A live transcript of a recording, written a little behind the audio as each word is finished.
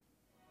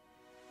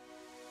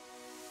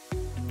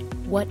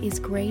What is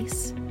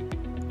grace?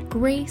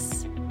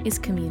 Grace is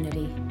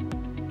community.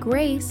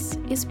 Grace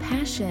is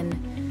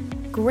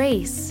passion.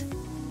 Grace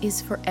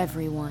is for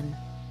everyone.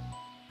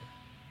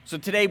 So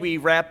today we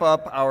wrap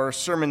up our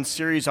sermon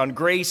series on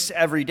grace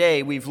every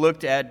day. We've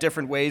looked at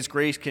different ways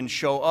grace can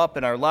show up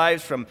in our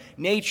lives, from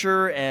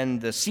nature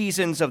and the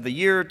seasons of the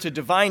year to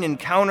divine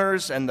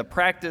encounters and the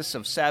practice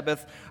of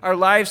Sabbath. Our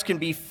lives can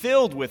be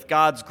filled with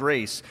God's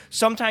grace,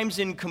 sometimes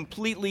in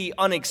completely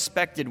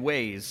unexpected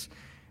ways.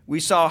 We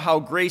saw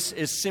how grace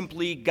is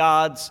simply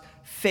God's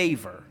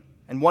favor.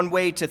 And one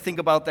way to think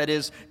about that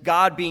is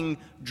God being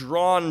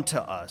drawn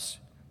to us.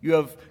 You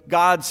have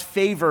God's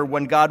favor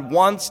when God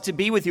wants to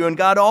be with you, and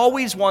God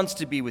always wants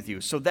to be with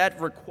you. So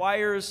that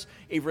requires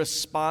a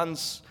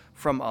response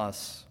from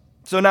us.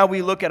 So now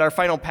we look at our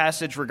final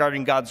passage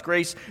regarding God's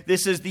grace.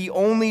 This is the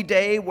only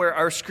day where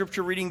our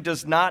scripture reading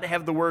does not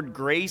have the word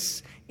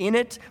grace in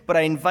it, but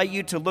I invite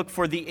you to look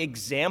for the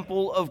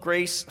example of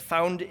grace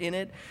found in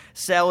it.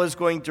 Sal is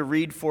going to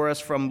read for us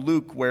from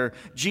Luke, where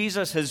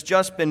Jesus has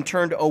just been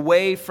turned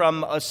away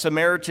from a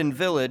Samaritan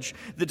village.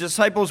 The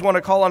disciples want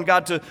to call on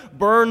God to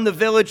burn the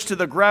village to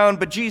the ground,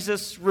 but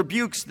Jesus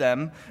rebukes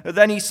them.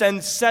 Then he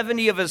sends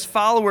 70 of his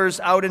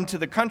followers out into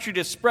the country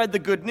to spread the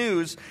good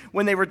news.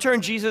 When they return,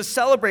 Jesus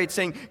celebrates,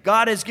 saying,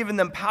 God has given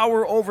them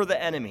power over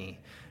the enemy.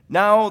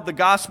 Now, the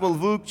Gospel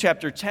of Luke,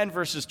 chapter 10,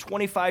 verses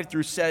 25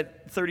 through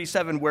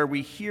 37, where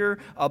we hear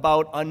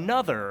about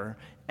another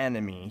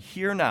enemy.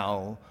 Hear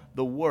now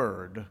the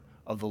word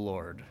of the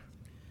Lord.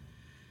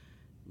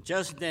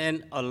 Just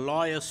then a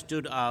lawyer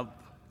stood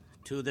up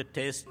to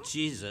test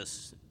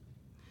Jesus.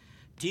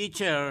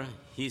 Teacher,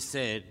 he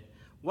said,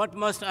 what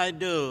must I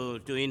do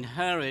to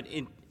inherit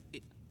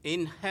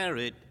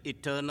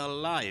eternal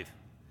life?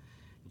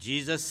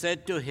 Jesus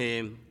said to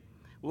him,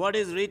 what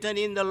is written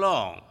in the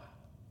law?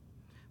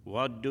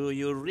 What do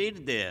you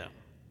read there?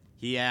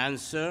 He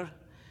answered,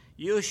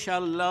 you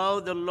shall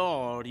love the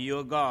Lord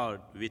your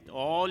God with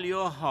all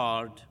your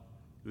heart,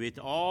 with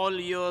all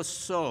your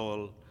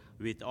soul,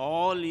 with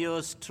all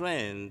your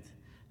strength,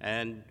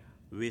 and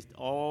with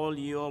all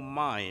your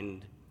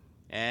mind,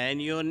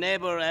 and your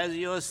neighbor as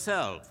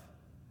yourself.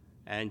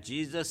 And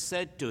Jesus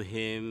said to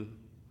him,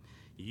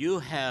 you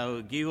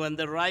have given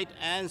the right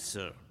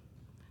answer.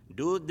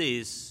 Do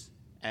this,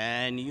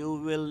 and you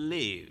will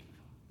live.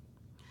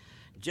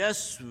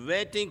 Just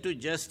waiting to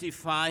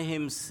justify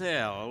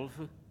himself,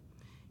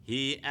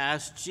 he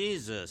asked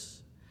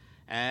Jesus,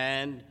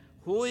 and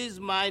who is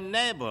my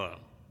neighbor?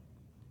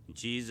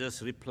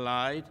 Jesus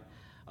replied,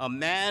 a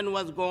man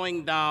was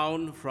going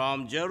down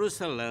from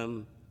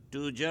Jerusalem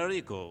to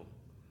Jericho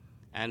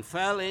and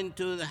fell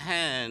into the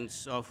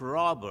hands of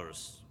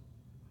robbers,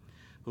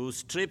 who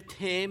stripped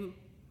him,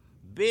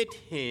 beat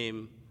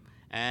him,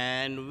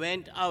 and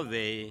went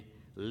away,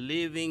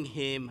 leaving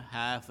him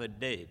half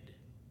dead.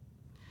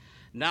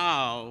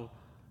 Now,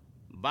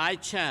 by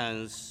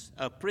chance,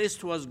 a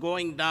priest was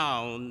going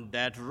down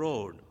that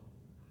road,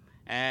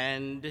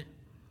 and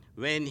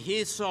when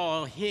he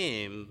saw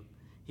him,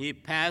 he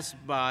passed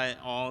by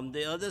on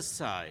the other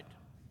side.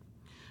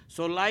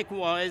 So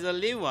likewise, the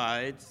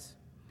Levites,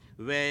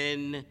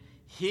 when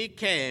he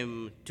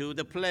came to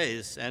the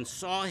place and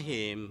saw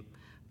him,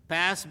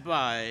 passed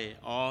by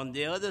on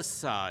the other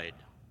side.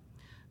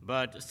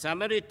 But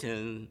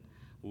Samaritan,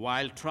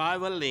 while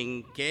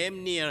traveling,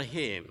 came near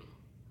him.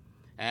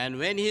 And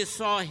when he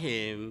saw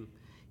him,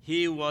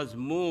 he was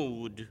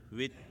moved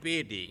with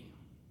pity.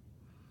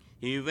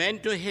 He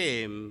went to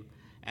him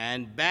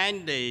and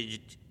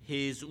bandaged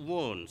his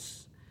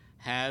wounds,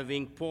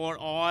 having poured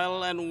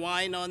oil and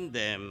wine on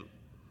them,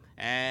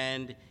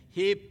 and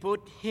he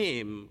put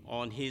him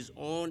on his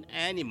own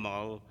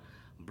animal,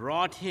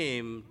 brought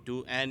him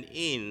to an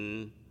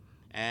inn,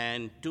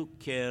 and took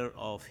care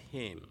of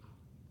him.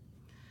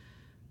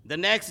 The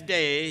next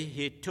day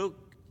he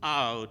took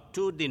out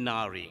 2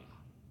 denarii,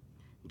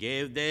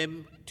 gave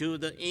them to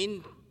the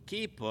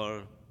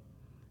innkeeper,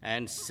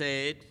 and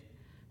said,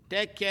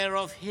 take care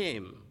of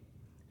him,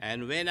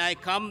 and when I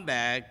come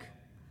back,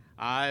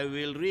 I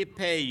will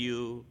repay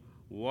you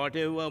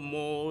whatever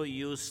more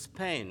you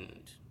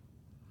spend.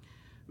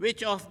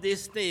 Which of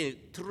these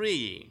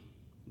 3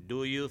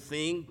 do you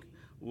think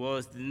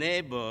was the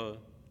neighbor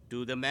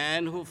to the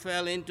man who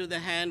fell into the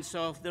hands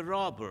of the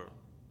robber?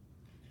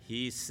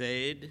 He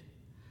said,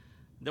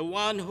 the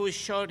one who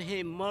showed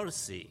him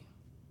mercy.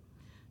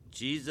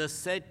 Jesus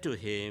said to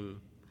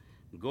him,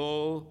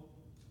 go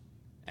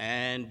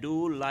and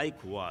do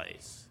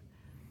likewise.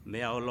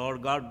 May our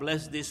Lord God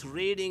bless this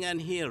reading and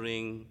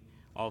hearing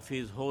of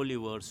his holy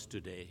words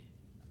today.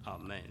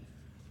 Amen.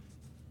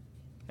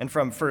 And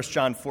from 1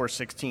 John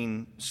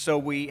 4:16, so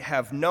we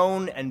have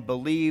known and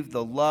believed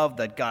the love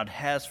that God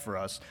has for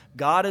us.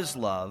 God is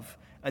love,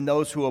 and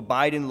those who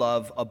abide in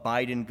love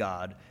abide in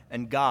God,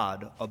 and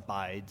God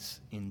abides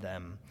in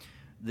them.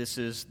 This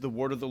is the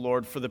word of the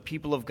Lord for the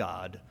people of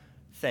God.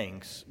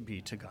 Thanks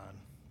be to God.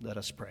 Let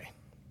us pray.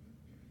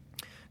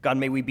 God,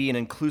 may we be an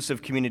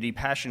inclusive community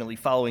passionately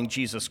following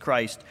Jesus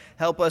Christ.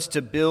 Help us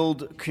to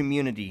build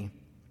community.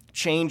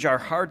 Change our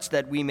hearts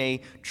that we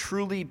may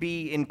truly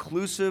be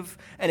inclusive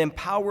and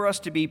empower us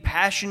to be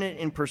passionate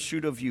in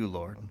pursuit of you,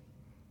 Lord.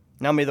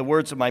 Now may the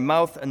words of my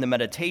mouth and the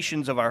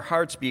meditations of our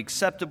hearts be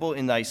acceptable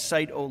in thy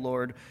sight, O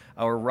Lord,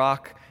 our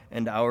rock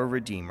and our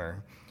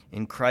Redeemer.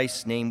 In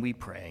Christ's name we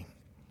pray.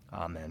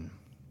 Amen.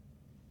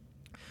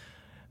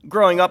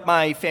 Growing up,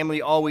 my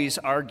family always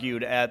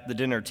argued at the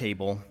dinner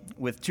table.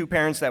 With two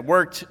parents that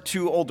worked,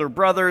 two older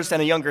brothers,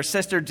 and a younger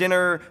sister,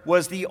 dinner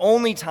was the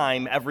only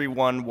time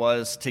everyone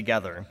was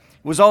together.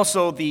 It was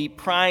also the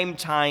prime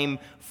time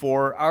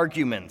for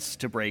arguments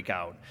to break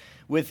out.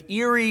 With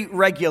eerie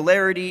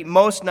regularity,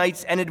 most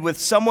nights ended with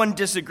someone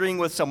disagreeing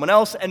with someone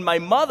else, and my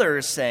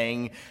mother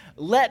saying,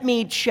 "Let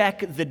me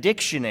check the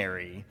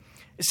dictionary."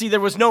 See, there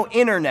was no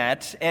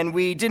internet, and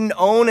we didn't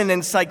own an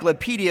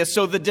encyclopedia,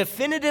 so the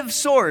definitive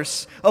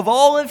source of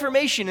all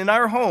information in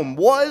our home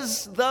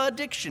was the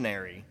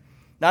dictionary.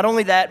 Not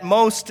only that,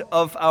 most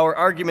of our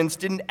arguments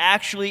didn't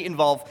actually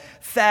involve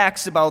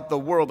facts about the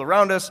world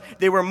around us.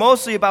 They were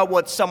mostly about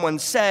what someone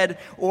said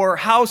or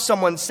how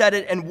someone said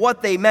it and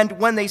what they meant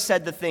when they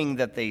said the thing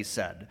that they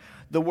said.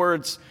 The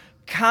words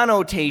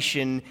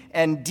connotation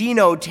and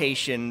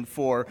denotation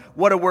for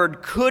what a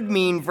word could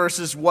mean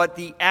versus what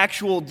the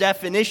actual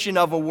definition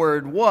of a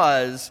word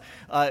was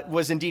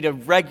indeed a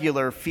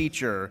regular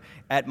feature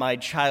at my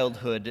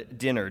childhood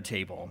dinner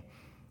table.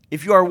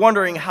 If you are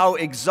wondering how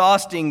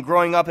exhausting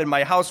growing up in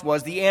my house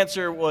was, the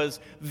answer was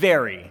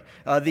very.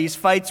 These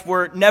fights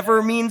were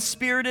never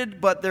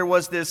mean-spirited, but there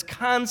was this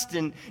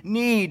constant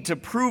need to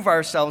prove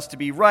ourselves to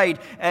be right,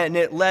 and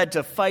it led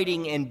to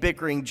fighting and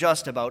bickering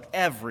just about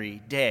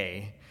every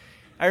day.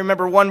 I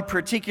remember one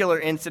particular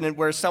incident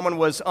where someone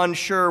was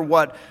unsure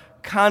what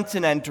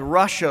continent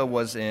Russia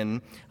was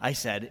in. I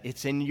said,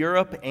 "It's in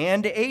Europe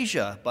and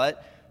Asia,"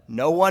 but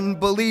no one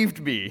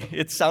believed me.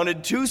 It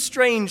sounded too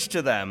strange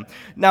to them.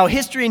 Now,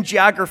 history and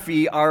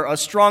geography are a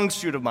strong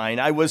suit of mine.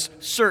 I was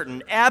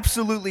certain,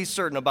 absolutely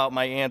certain about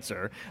my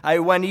answer. I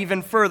went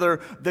even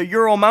further. The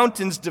Ural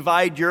Mountains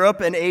divide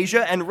Europe and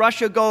Asia, and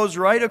Russia goes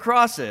right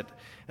across it.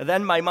 And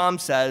then my mom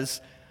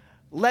says,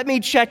 "Let me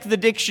check the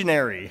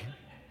dictionary."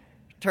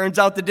 Turns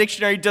out the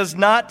dictionary does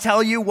not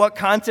tell you what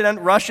continent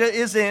Russia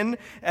is in,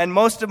 and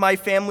most of my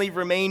family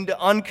remained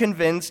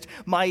unconvinced.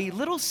 My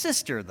little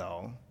sister,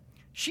 though,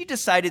 she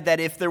decided that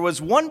if there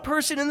was one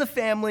person in the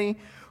family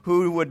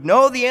who would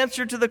know the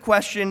answer to the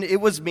question,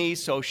 it was me,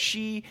 so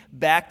she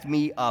backed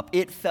me up.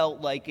 It felt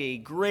like a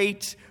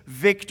great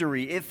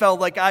victory. It felt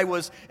like I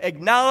was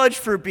acknowledged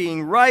for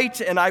being right,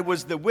 and I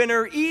was the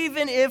winner,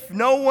 even if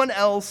no one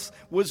else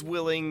was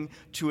willing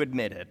to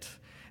admit it.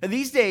 And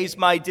these days,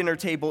 my dinner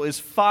table is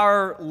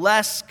far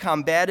less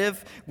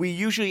combative. We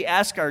usually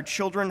ask our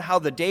children how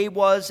the day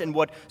was and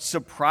what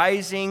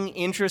surprising,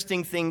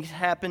 interesting things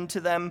happened to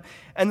them.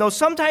 And though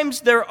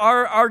sometimes there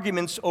are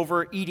arguments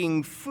over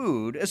eating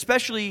food,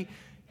 especially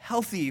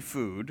healthy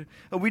food,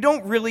 we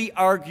don't really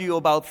argue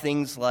about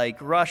things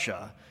like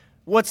Russia.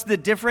 What's the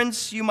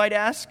difference, you might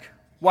ask?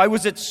 Why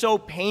was it so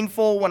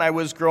painful when I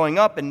was growing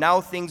up and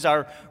now things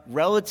are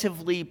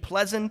relatively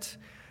pleasant?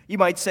 You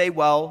might say,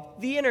 well,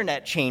 the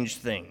internet changed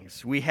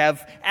things. We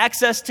have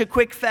access to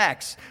quick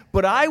facts.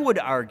 But I would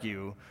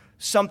argue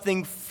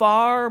something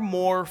far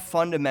more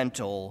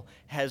fundamental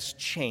has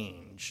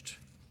changed.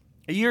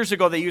 Years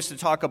ago, they used to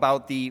talk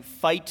about the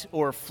fight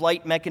or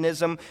flight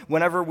mechanism.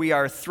 Whenever we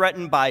are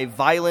threatened by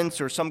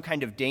violence or some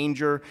kind of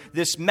danger,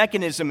 this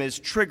mechanism is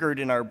triggered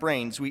in our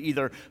brains. We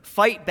either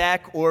fight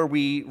back or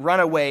we run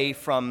away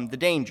from the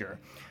danger.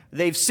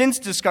 They've since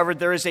discovered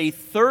there is a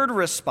third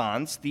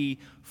response, the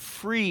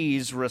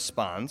freeze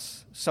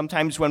response.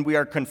 Sometimes when we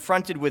are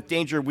confronted with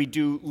danger, we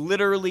do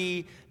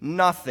literally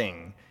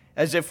nothing,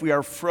 as if we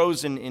are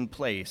frozen in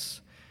place.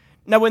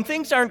 Now, when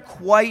things aren't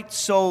quite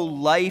so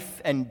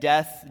life and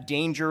death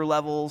danger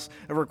levels,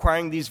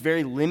 requiring these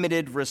very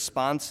limited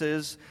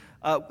responses,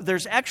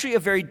 there's actually a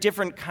very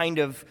different kind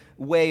of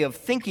way of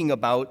thinking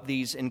about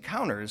these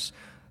encounters.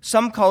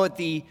 Some call it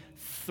the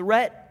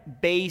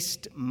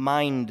threat-based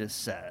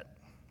mindset.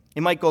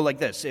 It might go like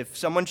this. If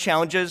someone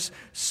challenges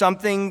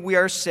something we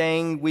are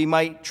saying, we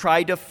might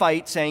try to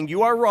fight, saying,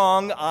 "You are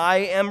wrong, I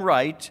am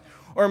right."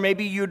 Or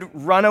maybe you'd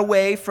run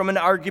away from an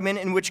argument,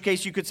 in which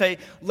case you could say,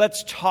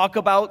 "Let's talk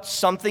about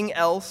something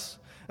else,"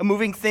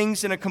 moving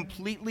things in a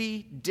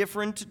completely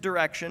different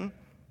direction.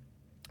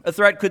 A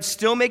threat could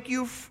still make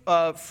you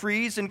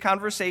freeze in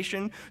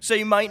conversation, so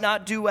you might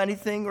not do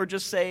anything or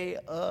just say,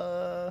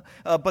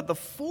 But the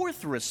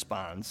fourth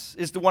response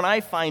is the one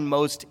I find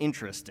most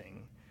interesting.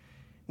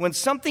 When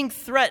something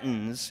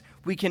threatens,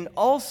 we can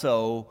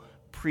also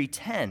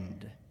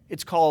pretend.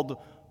 It's called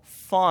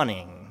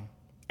fawning,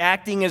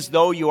 acting as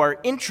though you are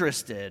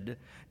interested,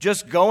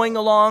 just going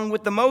along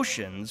with the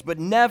motions, but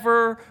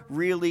never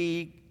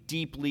really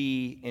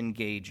deeply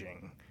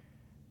engaging.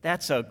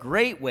 That's a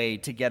great way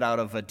to get out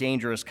of a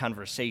dangerous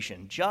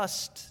conversation.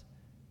 Just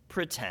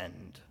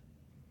pretend.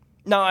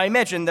 Now, I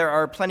imagine there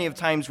are plenty of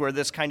times where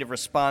this kind of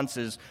response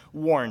is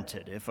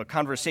warranted. If a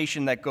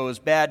conversation that goes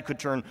bad could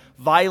turn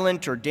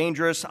violent or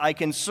dangerous, I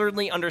can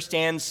certainly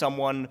understand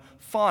someone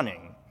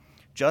fawning.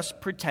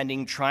 just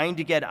pretending, trying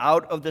to get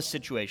out of the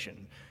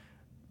situation.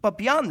 But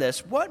beyond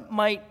this, what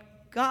might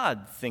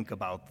God think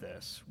about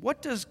this?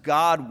 What does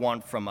God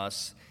want from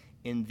us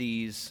in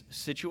these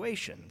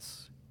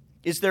situations?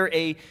 Is there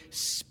a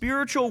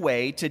spiritual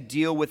way to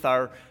deal with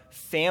our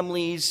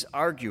families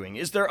arguing?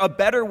 Is there a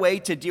better way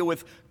to deal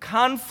with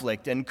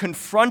conflict and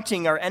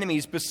confronting our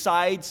enemies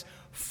besides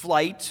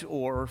flight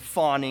or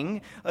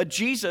fawning?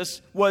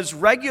 Jesus was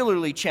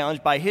regularly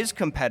challenged by his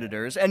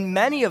competitors, and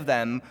many of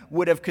them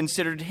would have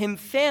considered him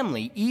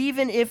family,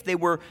 even if they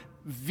were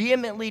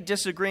vehemently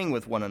disagreeing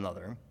with one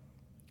another.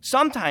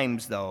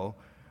 Sometimes, though,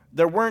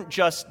 there weren't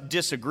just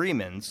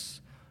disagreements.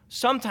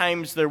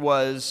 Sometimes there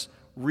was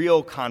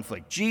real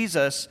conflict.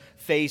 Jesus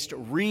faced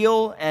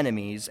real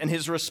enemies, and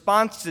his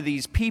response to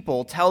these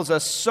people tells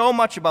us so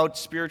much about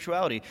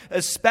spirituality,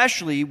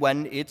 especially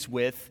when it's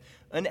with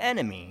an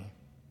enemy.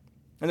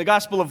 In the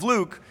Gospel of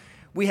Luke,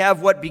 we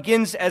have what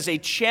begins as a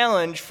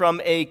challenge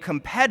from a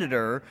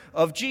competitor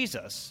of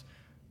Jesus.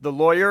 The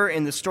lawyer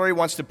in the story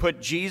wants to push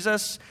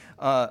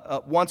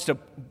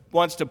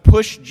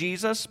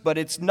Jesus, but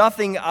it's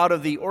nothing out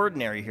of the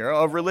ordinary here.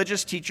 A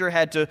religious teacher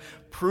had to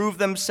prove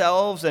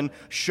themselves and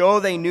show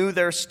they knew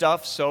their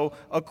stuff, so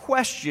a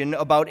question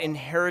about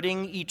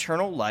inheriting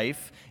eternal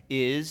life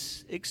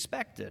is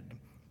expected.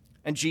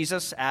 And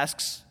Jesus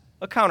asks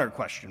a counter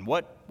question.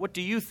 What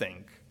do you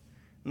think?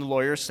 And the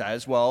lawyer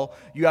says, well,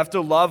 you have to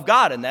love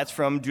God, and that's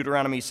from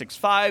Deuteronomy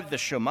 6:5, the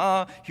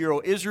Shema, Hear,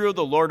 O Israel,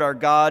 the Lord our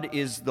God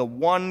is the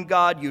one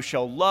God. You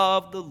shall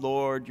love the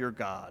Lord your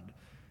God.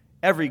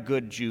 Every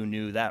good Jew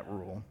knew that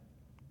rule.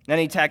 Then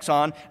he tacks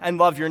on, and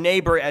love your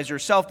neighbor as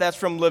yourself. That's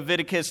from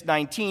Leviticus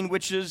 19,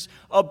 which is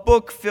a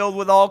book filled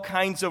with all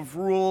kinds of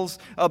rules.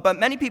 But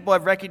many people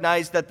have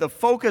recognized that the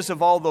focus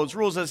of all those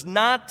rules is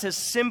not to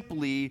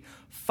simply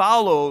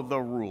follow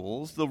the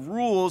rules. The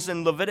rules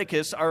in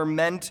Leviticus are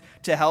meant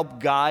to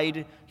help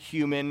guide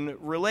human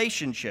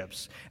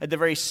relationships. At the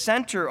very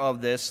center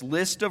of this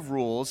list of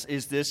rules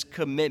is this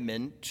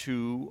commitment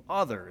to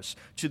others,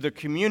 to the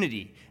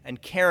community,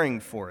 and caring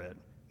for it,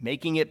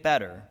 making it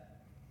better.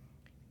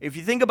 If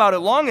you think about it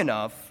long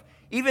enough,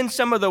 even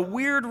some of the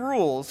weird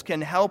rules can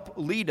help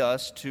lead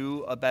us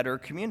to a better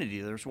community.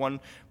 There's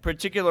one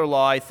particular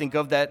law I think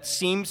of that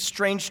seems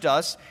strange to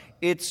us.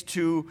 It's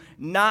to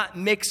not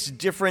mix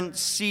different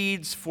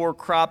seeds for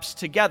crops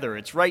together.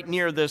 It's right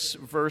near this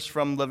verse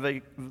from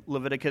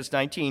Leviticus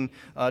 19,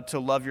 to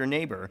love your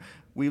neighbor.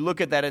 We look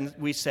at that and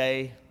we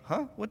say,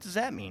 what does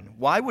that mean?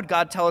 Why would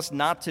God tell us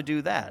not to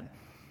do that?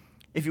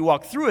 If you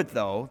walk through it,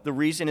 though, the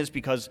reason is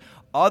because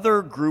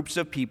other groups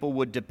of people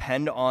would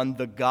depend on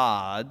the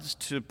gods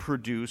to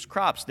produce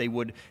crops. They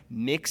would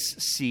mix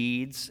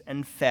seeds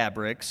and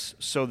fabrics,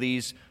 so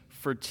these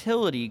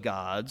fertility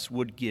gods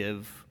would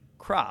give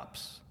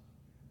crops.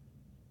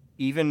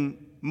 Even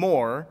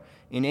more,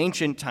 in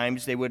ancient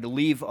times, they would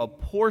leave a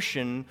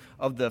portion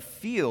of the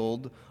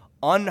field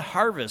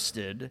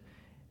unharvested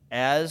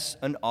as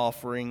an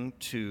offering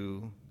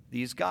to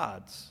these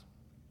gods.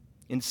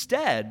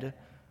 Instead,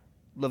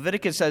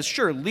 Leviticus says,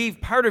 sure,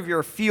 leave part of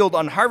your field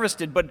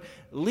unharvested, but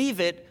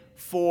leave it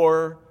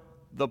for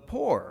the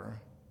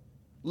poor.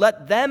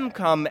 Let them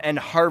come and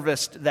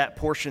harvest that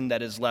portion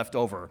that is left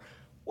over.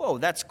 Whoa,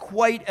 that's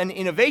quite an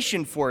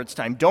innovation for its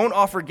time. Don't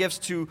offer gifts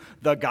to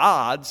the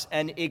gods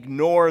and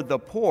ignore the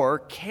poor.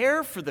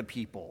 Care for the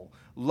people.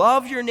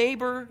 Love your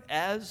neighbor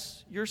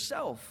as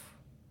yourself.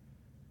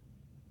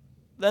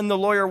 Then the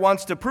lawyer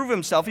wants to prove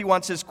himself. He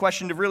wants his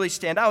question to really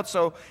stand out,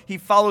 so he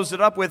follows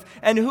it up with,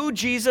 and who,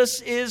 Jesus,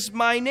 is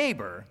my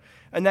neighbor?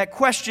 And that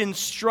question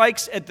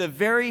strikes at the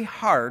very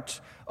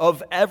heart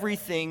of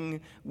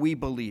everything we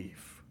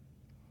believe.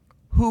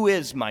 Who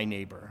is my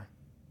neighbor?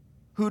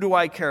 Who do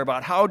I care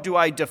about? How do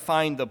I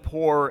define the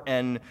poor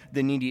and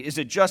the needy? Is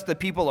it just the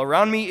people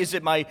around me? Is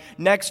it my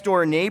next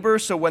door neighbor,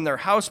 so when their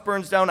house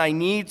burns down, I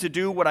need to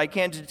do what I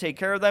can to take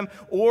care of them?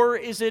 Or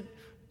is it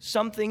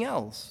something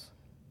else?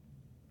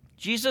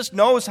 Jesus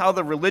knows how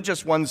the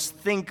religious ones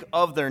think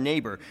of their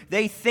neighbor.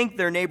 They think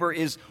their neighbor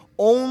is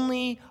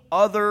only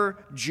other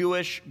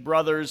Jewish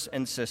brothers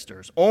and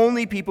sisters,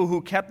 only people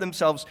who kept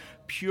themselves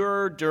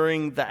pure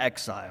during the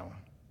exile.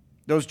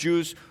 Those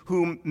Jews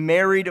who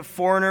married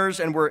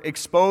foreigners and were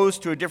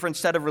exposed to a different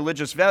set of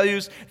religious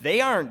values, they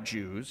aren't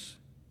Jews.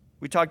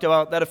 We talked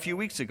about that a few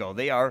weeks ago.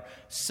 They are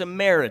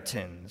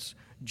Samaritans.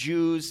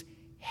 Jews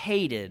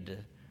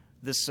hated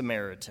the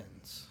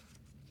Samaritans.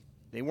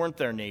 They weren't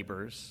their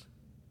neighbors.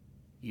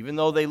 Even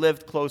though they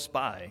lived close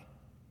by,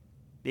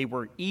 they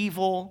were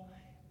evil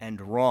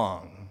and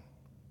wrong.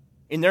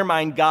 In their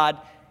mind,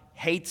 God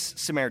hates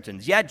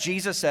Samaritans. Yet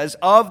Jesus says,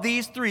 of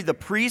these three, the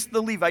priest,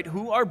 the Levite,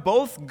 who are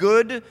both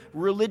good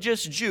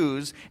religious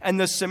Jews, and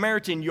the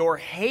Samaritan, your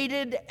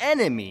hated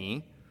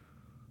enemy,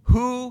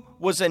 who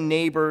was a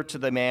neighbor to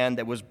the man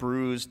that was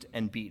bruised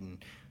and beaten?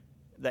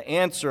 The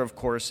answer, of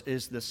course,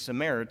 is the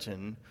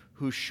Samaritan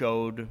who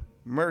showed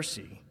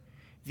mercy.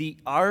 The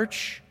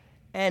arch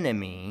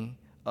enemy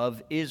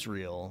of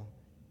Israel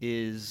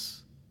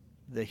is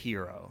the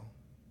hero.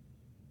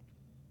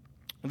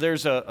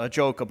 There's a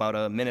joke about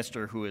a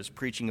minister who is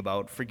preaching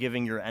about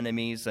forgiving your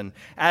enemies and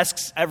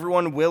asks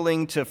everyone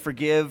willing to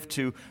forgive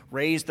to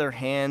raise their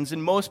hands.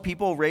 And most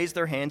people raise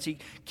their hands. He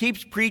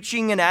keeps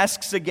preaching and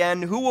asks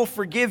again, who will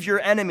forgive your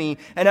enemy?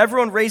 And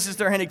everyone raises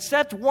their hand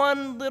except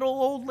one little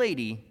old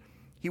lady.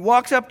 He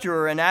walks up to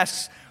her and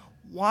asks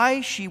why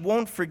she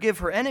won't forgive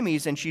her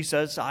enemies. And she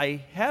says,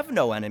 I have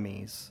no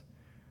enemies.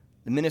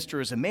 The minister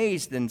is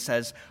amazed and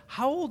says,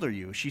 how old are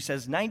you? She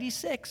says,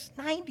 96.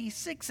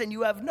 96, and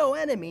you have no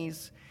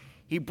enemies.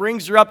 He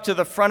brings her up to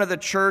the front of the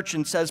church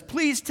and says,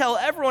 please tell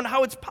everyone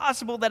how it's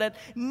possible that at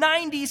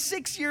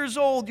 96 years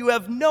old you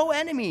have no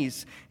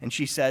enemies. And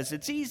she says,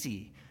 it's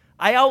easy.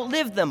 I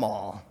outlived them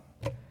all.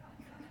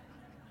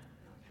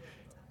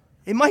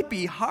 It might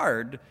be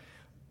hard,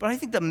 but I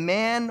think the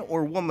man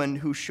or woman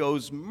who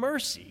shows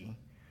mercy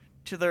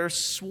to their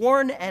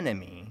sworn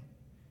enemy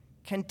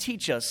can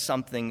teach us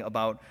something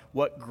about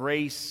what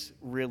grace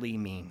really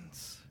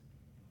means.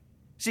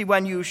 See,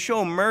 when you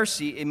show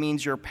mercy, it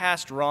means your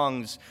past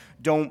wrongs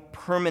don't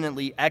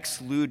permanently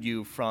exclude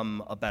you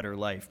from a better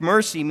life.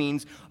 Mercy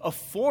means a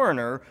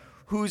foreigner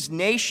whose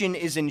nation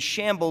is in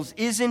shambles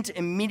isn't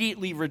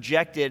immediately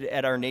rejected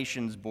at our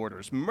nation's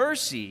borders.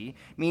 Mercy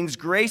means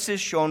grace is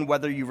shown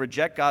whether you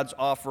reject God's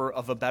offer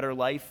of a better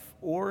life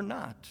or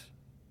not.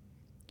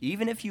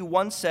 Even if you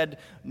once said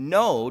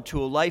no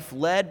to a life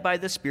led by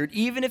the Spirit,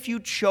 even if you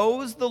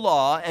chose the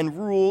law and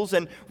rules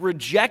and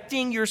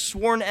rejecting your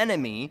sworn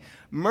enemy,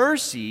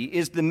 mercy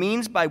is the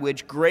means by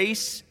which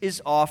grace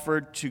is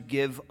offered to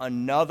give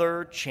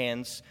another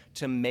chance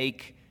to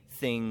make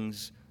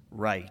things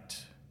right.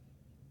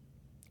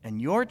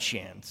 And your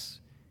chance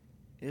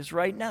is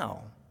right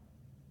now.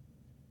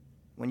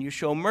 When you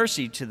show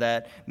mercy to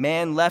that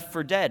man left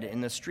for dead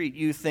in the street,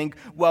 you think,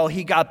 well,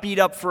 he got beat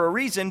up for a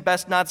reason,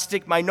 best not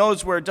stick my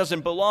nose where it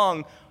doesn't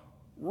belong.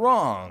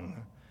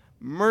 Wrong.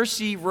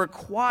 Mercy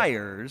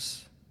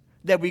requires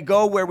that we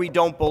go where we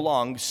don't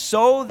belong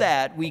so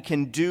that we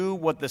can do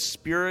what the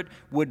Spirit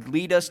would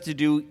lead us to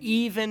do,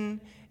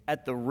 even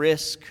at the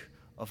risk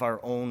of our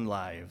own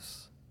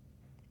lives.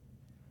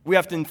 We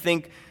often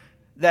think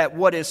that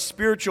what is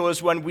spiritual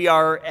is when we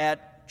are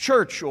at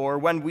church or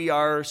when we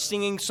are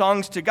singing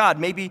songs to God.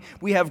 Maybe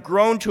we have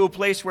grown to a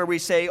place where we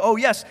say, oh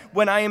yes,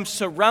 when I am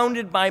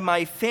surrounded by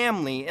my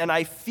family and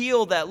I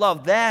feel that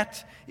love,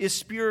 that is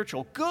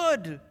spiritual.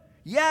 Good.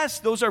 Yes,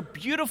 those are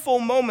beautiful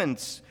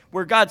moments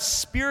where God's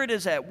Spirit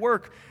is at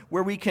work,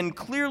 where we can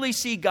clearly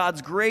see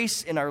God's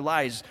grace in our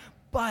lives.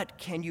 But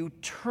can you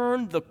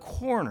turn the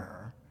corner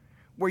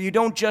where you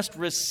don't just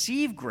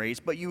receive grace,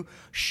 but you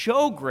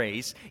show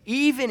grace,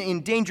 even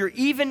in danger,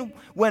 even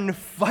when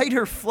fight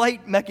or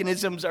flight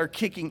mechanisms are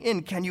kicking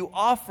in? Can you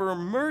offer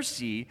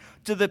mercy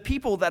to the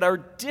people that are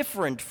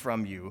different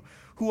from you,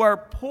 who are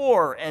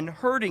poor and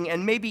hurting,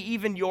 and maybe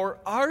even your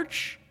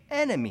arch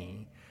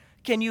enemy?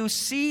 Can you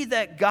see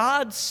that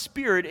God's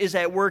Spirit is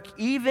at work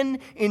even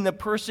in the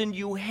person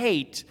you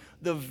hate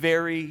the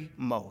very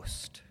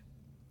most?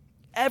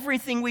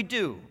 Everything we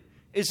do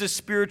is a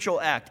spiritual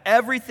act.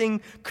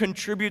 Everything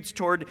contributes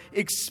toward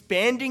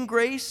expanding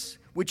grace,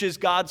 which is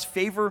God's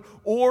favor,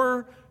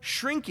 or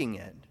shrinking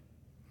it.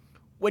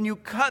 When you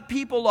cut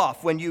people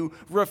off, when you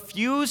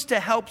refuse to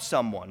help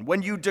someone,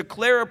 when you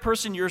declare a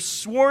person your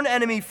sworn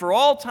enemy for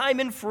all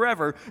time and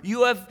forever,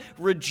 you have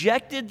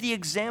rejected the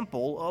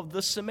example of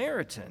the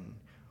Samaritan.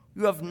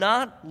 You have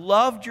not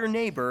loved your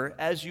neighbor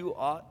as you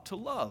ought to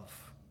love.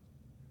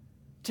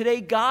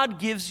 Today, God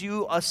gives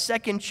you a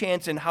second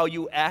chance in how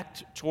you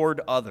act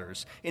toward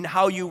others, in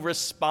how you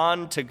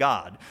respond to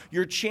God.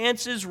 Your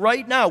chance is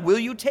right now. Will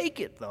you take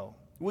it, though?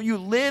 Will you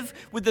live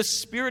with the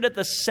Spirit at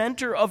the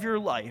center of your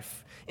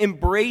life,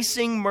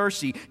 embracing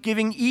mercy,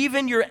 giving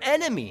even your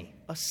enemy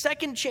a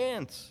second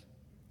chance?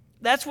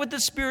 That's what the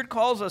Spirit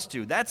calls us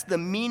to. That's the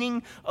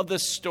meaning of the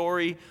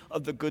story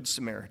of the Good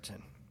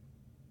Samaritan.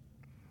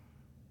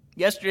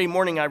 Yesterday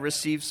morning, I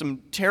received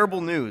some terrible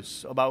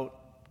news about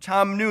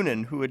Tom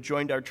Noonan, who had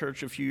joined our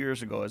church a few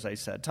years ago, as I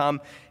said.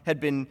 Tom had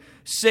been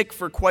sick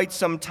for quite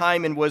some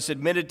time and was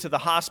admitted to the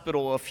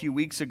hospital a few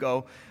weeks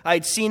ago.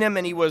 I'd seen him,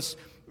 and he was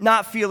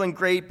not feeling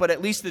great, but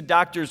at least the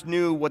doctors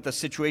knew what the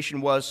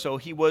situation was, so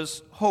he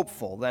was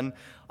hopeful. Then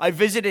I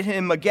visited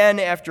him again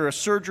after a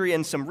surgery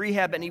and some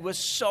rehab, and he was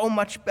so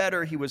much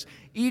better. He was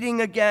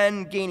eating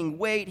again, gaining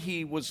weight.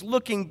 He was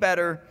looking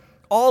better.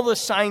 All the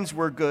signs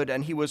were good,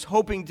 and he was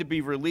hoping to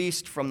be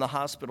released from the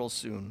hospital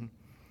soon.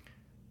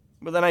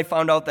 But then I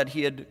found out that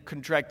he had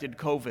contracted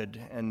COVID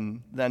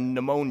and then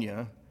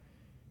pneumonia.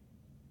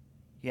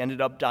 He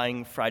ended up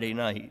dying Friday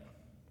night.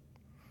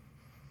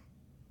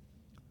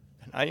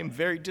 And I am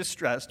very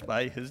distressed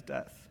by his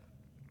death.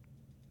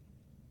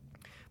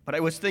 But I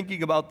was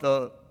thinking about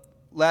the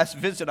last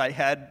visit I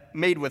had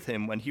made with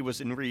him when he was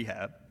in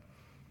rehab.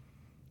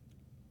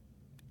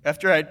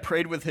 After I had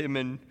prayed with him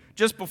and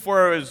just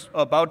before I was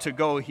about to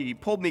go, he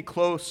pulled me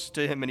close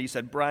to him and he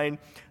said, "Brian,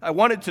 I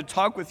wanted to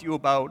talk with you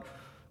about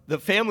the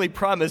family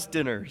promise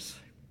dinners."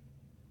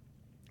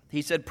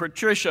 He said,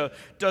 "Patricia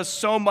does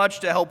so much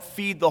to help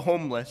feed the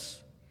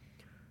homeless.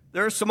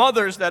 There are some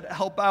others that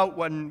help out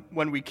when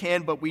we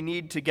can, but we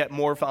need to get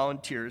more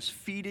volunteers.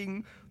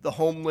 Feeding the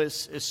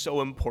homeless is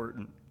so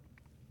important.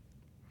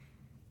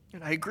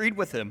 And I agreed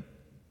with him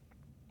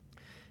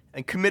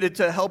and committed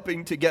to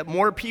helping to get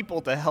more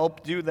people to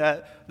help do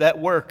that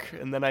work,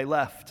 and then I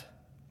left.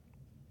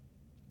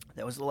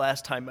 That was the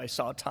last time I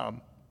saw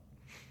Tom.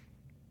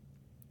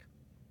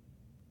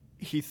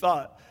 He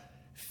thought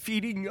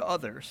feeding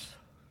others,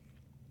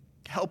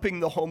 helping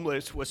the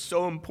homeless was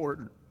so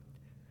important.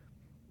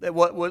 That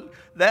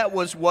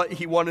was what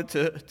he wanted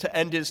to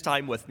end his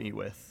time with me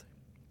with.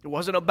 It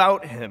wasn't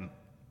about him.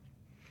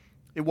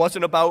 It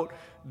wasn't about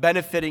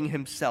benefiting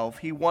himself.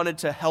 He wanted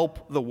to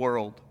help the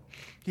world.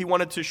 He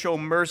wanted to show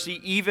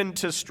mercy even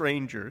to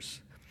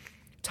strangers.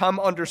 Tom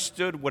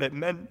understood what it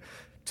meant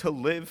to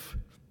live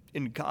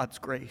in God's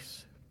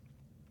grace.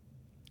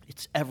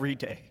 It's every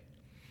day,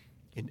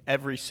 in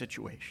every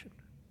situation.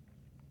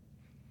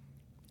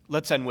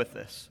 Let's end with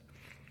this.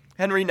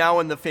 Henry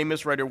Nouwen, the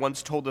famous writer,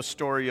 once told a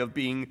story of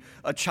being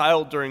a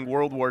child during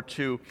World War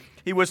II.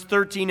 He was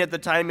 13 at the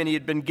time, and he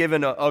had been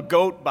given a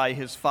goat by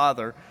his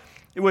father.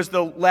 It was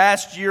the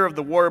last year of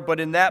the war, but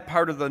in that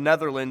part of the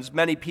Netherlands,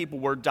 many people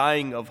were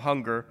dying of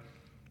hunger.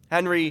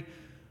 Henry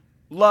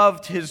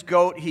loved his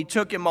goat. He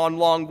took him on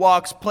long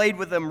walks, played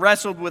with him,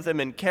 wrestled with him,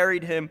 and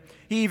carried him.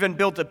 He even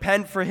built a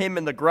pen for him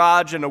in the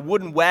garage and a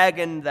wooden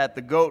wagon that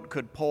the goat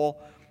could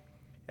pull.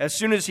 As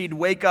soon as he'd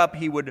wake up,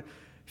 he would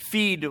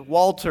feed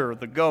Walter,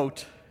 the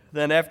goat.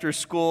 Then after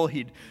school,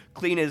 he'd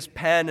clean his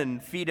pen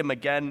and feed him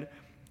again.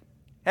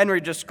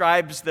 Henry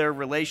describes their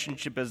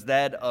relationship as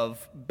that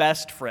of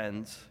best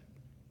friends.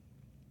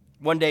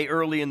 One day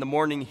early in the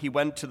morning, he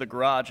went to the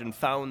garage and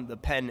found the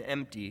pen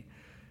empty.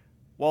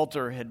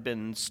 Walter had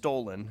been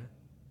stolen.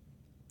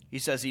 He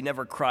says he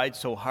never cried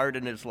so hard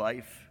in his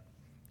life.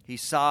 He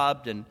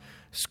sobbed and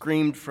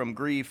screamed from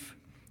grief.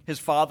 His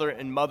father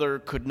and mother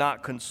could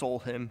not console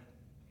him.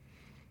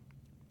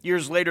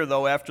 Years later,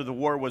 though, after the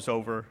war was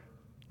over,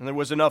 and there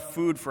was enough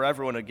food for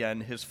everyone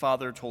again, his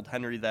father told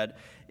Henry that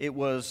it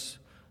was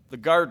the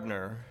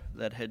gardener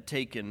that had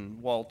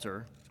taken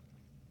Walter.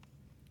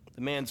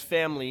 The man's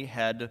family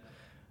had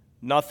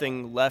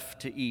nothing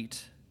left to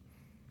eat.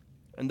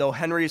 And though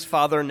Henry's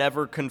father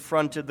never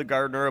confronted the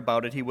gardener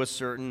about it, he was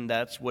certain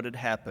that's what had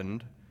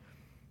happened.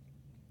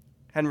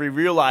 Henry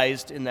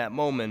realized in that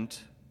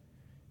moment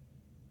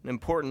an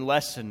important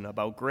lesson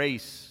about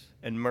grace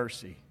and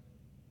mercy.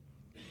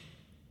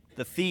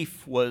 The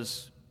thief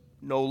was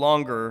no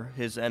longer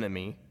his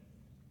enemy.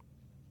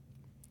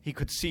 He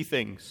could see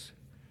things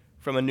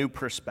from a new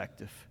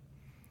perspective.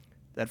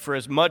 That for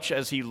as much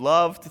as he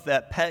loved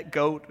that pet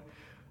goat,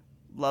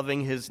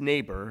 loving his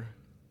neighbor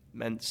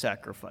meant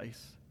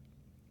sacrifice.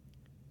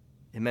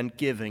 It meant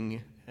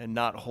giving and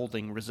not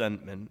holding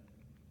resentment.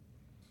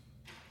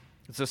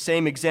 It's the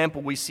same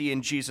example we see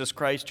in Jesus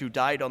Christ, who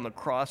died on the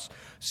cross,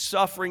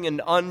 suffering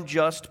an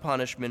unjust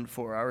punishment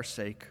for our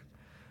sake.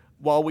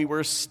 While we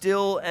were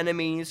still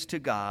enemies to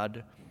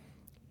God,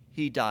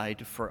 he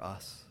died for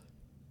us.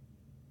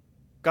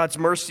 God's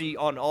mercy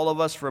on all of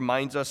us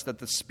reminds us that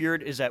the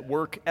Spirit is at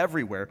work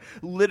everywhere.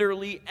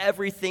 Literally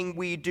everything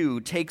we do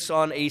takes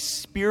on a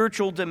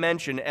spiritual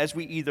dimension as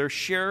we either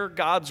share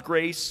God's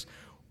grace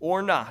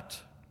or not.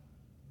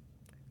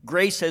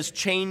 Grace has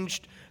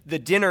changed the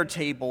dinner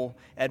table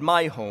at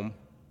my home.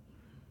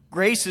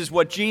 Grace is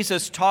what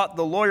Jesus taught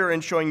the lawyer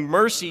in showing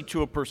mercy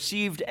to a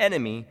perceived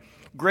enemy.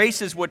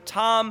 Grace is what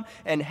Tom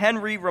and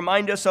Henry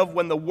remind us of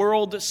when the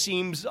world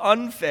seems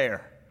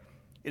unfair.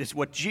 It is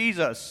what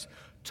Jesus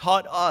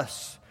taught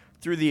us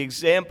through the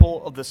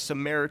example of the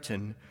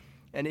Samaritan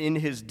and in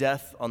his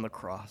death on the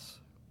cross.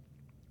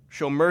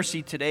 Show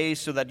mercy today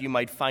so that you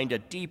might find a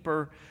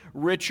deeper,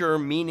 richer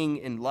meaning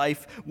in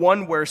life,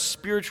 one where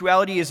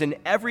spirituality is in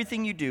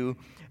everything you do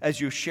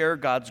as you share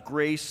God's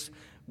grace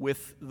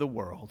with the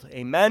world.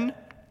 Amen.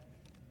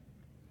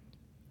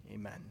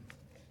 Amen.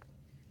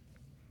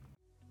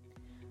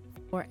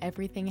 For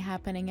everything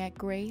happening at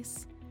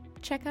Grace,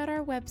 check out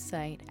our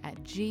website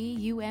at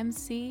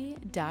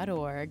gumc.org.